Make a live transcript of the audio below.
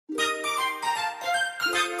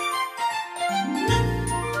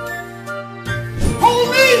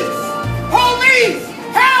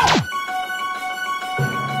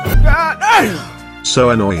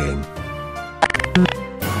so annoying.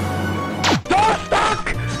 Door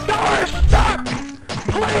stuck! Door stuck!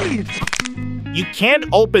 Please! You can't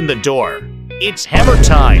open the door. It's hammer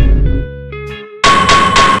time.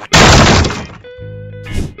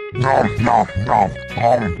 Nom, nom, nom,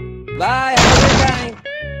 nom. Bye, have a good time.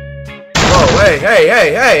 Whoa,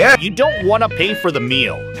 hey! You don't want to pay for the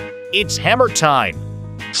meal. It's hammer time.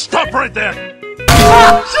 Stop right there!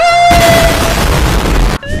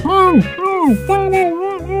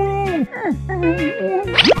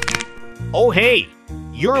 Oh hey,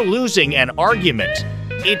 you're losing an argument.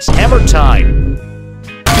 It's hammer time.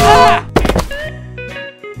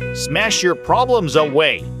 Smash your problems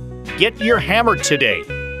away. Get your hammer today.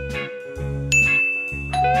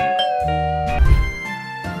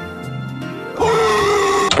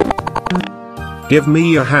 Give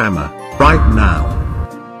me your hammer, right now.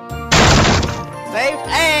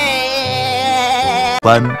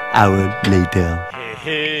 1 hour later.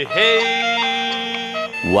 Hey,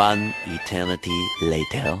 hey. 1 eternity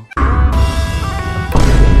later.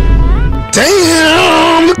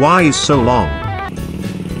 Damn! Why so long?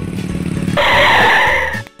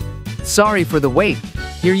 Sorry for the wait.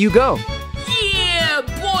 Here you go. Yeah,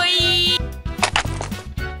 boy!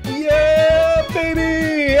 Yeah,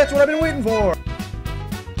 baby! That's what I've been waiting for.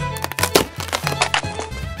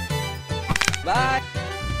 Bye.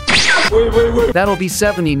 Wait. That'll be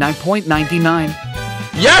 79.99.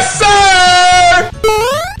 Yes, sir!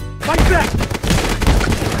 Fight back!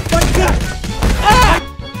 Fight back!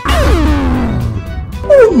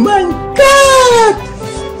 Oh my god!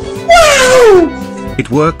 Wow! It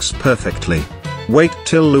works perfectly. Wait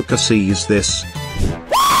till Luca sees this.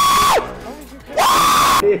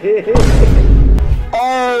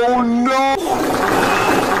 Oh no!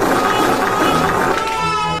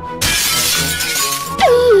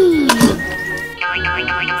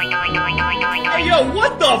 Hey yo,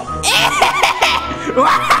 what the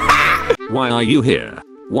f- Why are you here?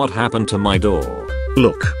 What happened to my door?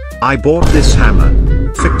 Look, I bought this hammer.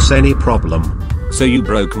 Fix any problem. So you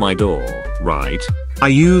broke my door, right? I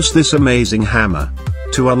use this amazing hammer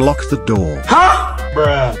to unlock the door. Huh?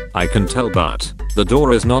 Bruh. I can tell, but the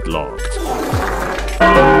door is not locked.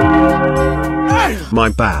 My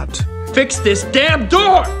bad. Fix this damn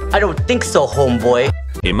door! I don't think so, homeboy.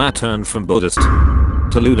 Ima turned from Buddhist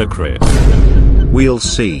to ludicrous. We'll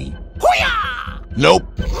see. Nope.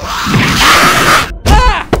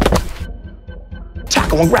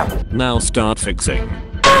 Tackle and grapple. Now start fixing.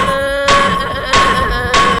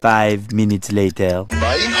 5 minutes later.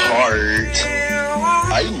 My heart.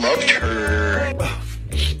 I loved her.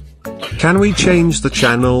 Can we change the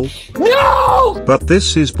channel? No! But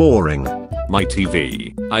this is boring. My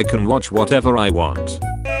TV. I can watch whatever I want.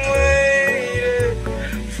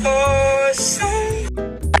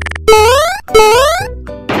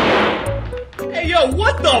 Hey yo,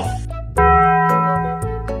 what the f-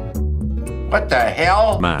 What the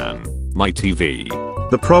hell? Man, my TV.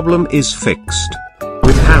 The problem is fixed.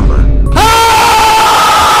 With hammer.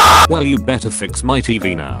 Well, you better fix my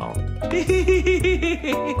TV now.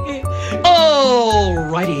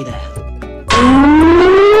 Alrighty then.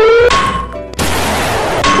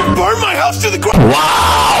 Burn my house to the ground!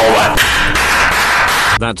 Wow!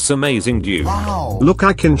 That's amazing, dude. Look,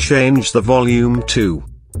 I can change the volume too.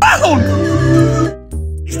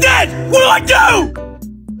 He's dead! What do I do?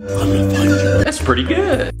 That's pretty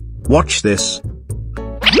good. Watch this.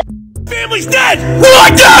 Family's dead! What do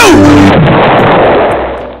I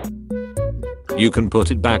do? You can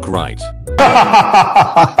put it back right.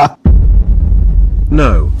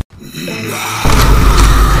 No.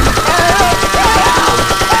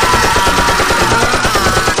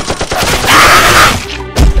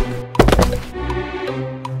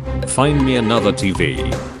 Find me another TV.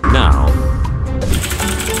 Now.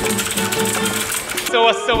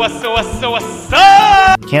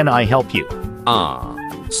 Can I help you?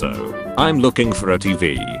 So, I'm looking for a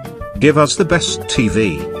TV. Give us the best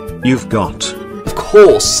TV you've got. Of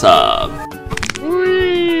course, sir.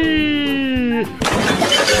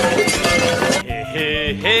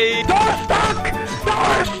 Hey, hey. Door stuck!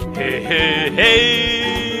 Door! Hey, hey,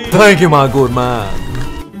 hey. Thank you, my good man.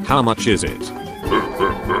 How much is it?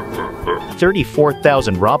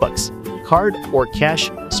 34,000 Robux. Card or cash,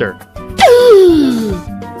 sir?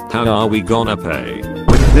 How are we gonna pay?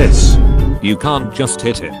 With this. You can't just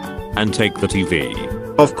hit it and take the TV.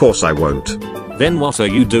 Of course I won't. Then what are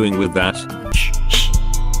you doing with that?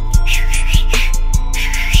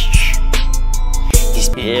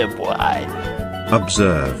 Yeah, boy.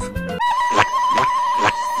 Observe.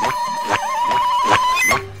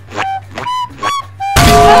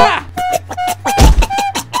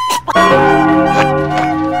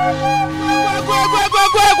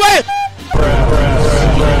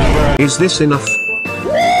 Is this enough?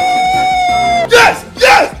 Yes!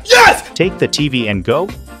 Yes! Yes! Take the TV and go.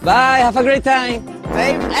 Bye, have a great time.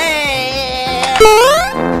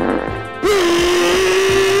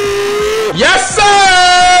 Yes,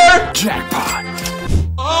 sir! Jackpot!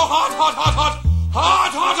 Oh, hot, hot, hot, hot!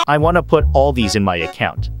 Hot, hot, hot! I want to put all these in my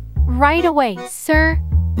account. Right away, sir.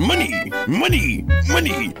 Money! Money!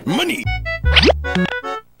 Money! Money!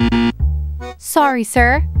 Sorry,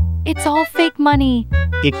 sir. It's all fake money.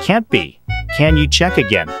 It can't be. Can you check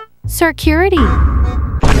again? Security.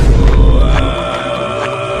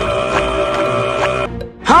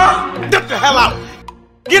 Huh? Get the hell out!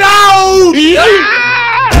 Get out!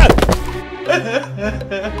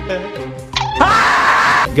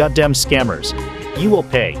 Goddamn scammers. You will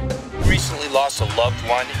pay. Recently lost a loved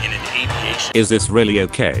one in an aviation. Is this really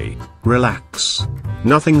okay? Relax.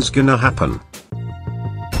 Nothing's gonna happen.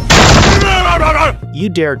 You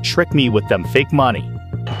dare trick me with them fake money.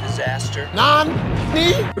 Disaster.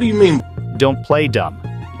 What do you mean? Don't play dumb.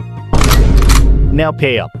 Now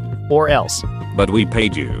pay up, or else. But we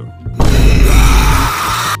paid you.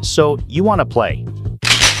 So, you want to play?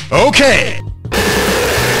 Okay!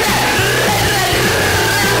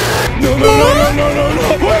 No, no, no, no, no, no, no!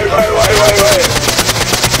 Wait!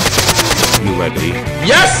 You ready?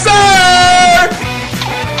 Yes, sir!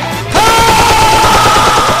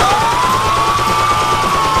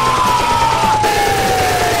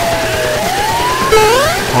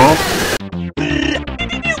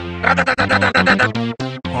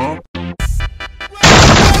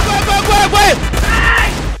 Wait!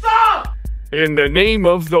 In the name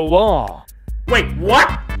of the law. Wait, what?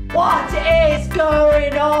 What is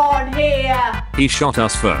going on here? He shot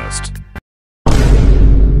us first.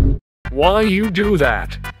 Why you do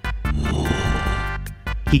that?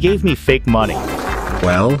 He gave me fake money.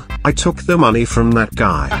 Well, I took the money from that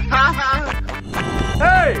guy.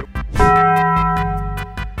 Hey!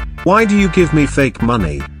 Why do you give me fake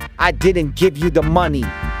money? I didn't give you the money.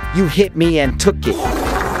 You hit me and took it.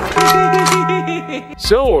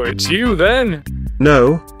 So it's you then?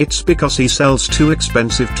 No, it's because he sells too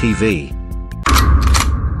expensive TV.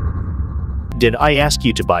 Did I ask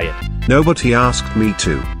you to buy it? Nobody asked me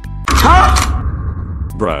to.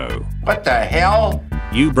 Bro. What the hell?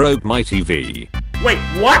 You broke my TV. Wait,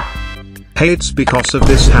 what? Hey, it's because of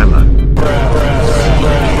this hammer.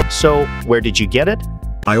 So, where did you get it?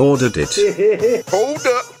 I ordered it. Hold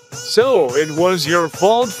up. So it was your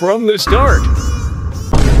fault from the start.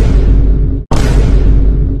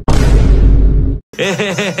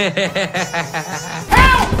 Help!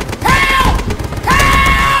 Help!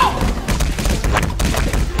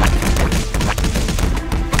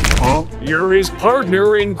 Help! You're his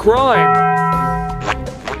partner in crime.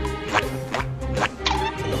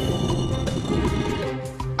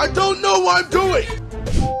 I don't know what I'm doing!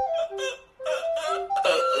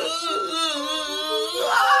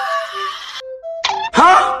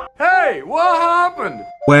 Huh? Hey, what happened?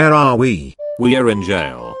 Where are we? We are in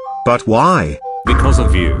jail. But why? Because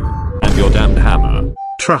of you. And your damned hammer.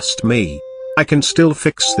 Trust me. I can still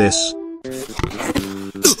fix this.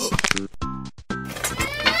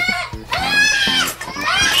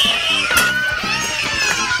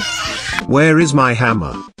 Where is my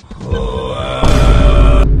hammer?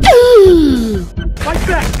 Fight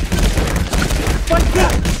back! Fight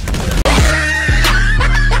back!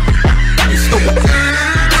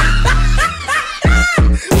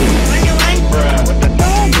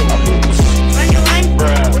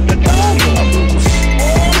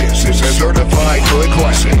 This is a certified good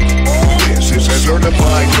question. This is a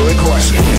certified good question.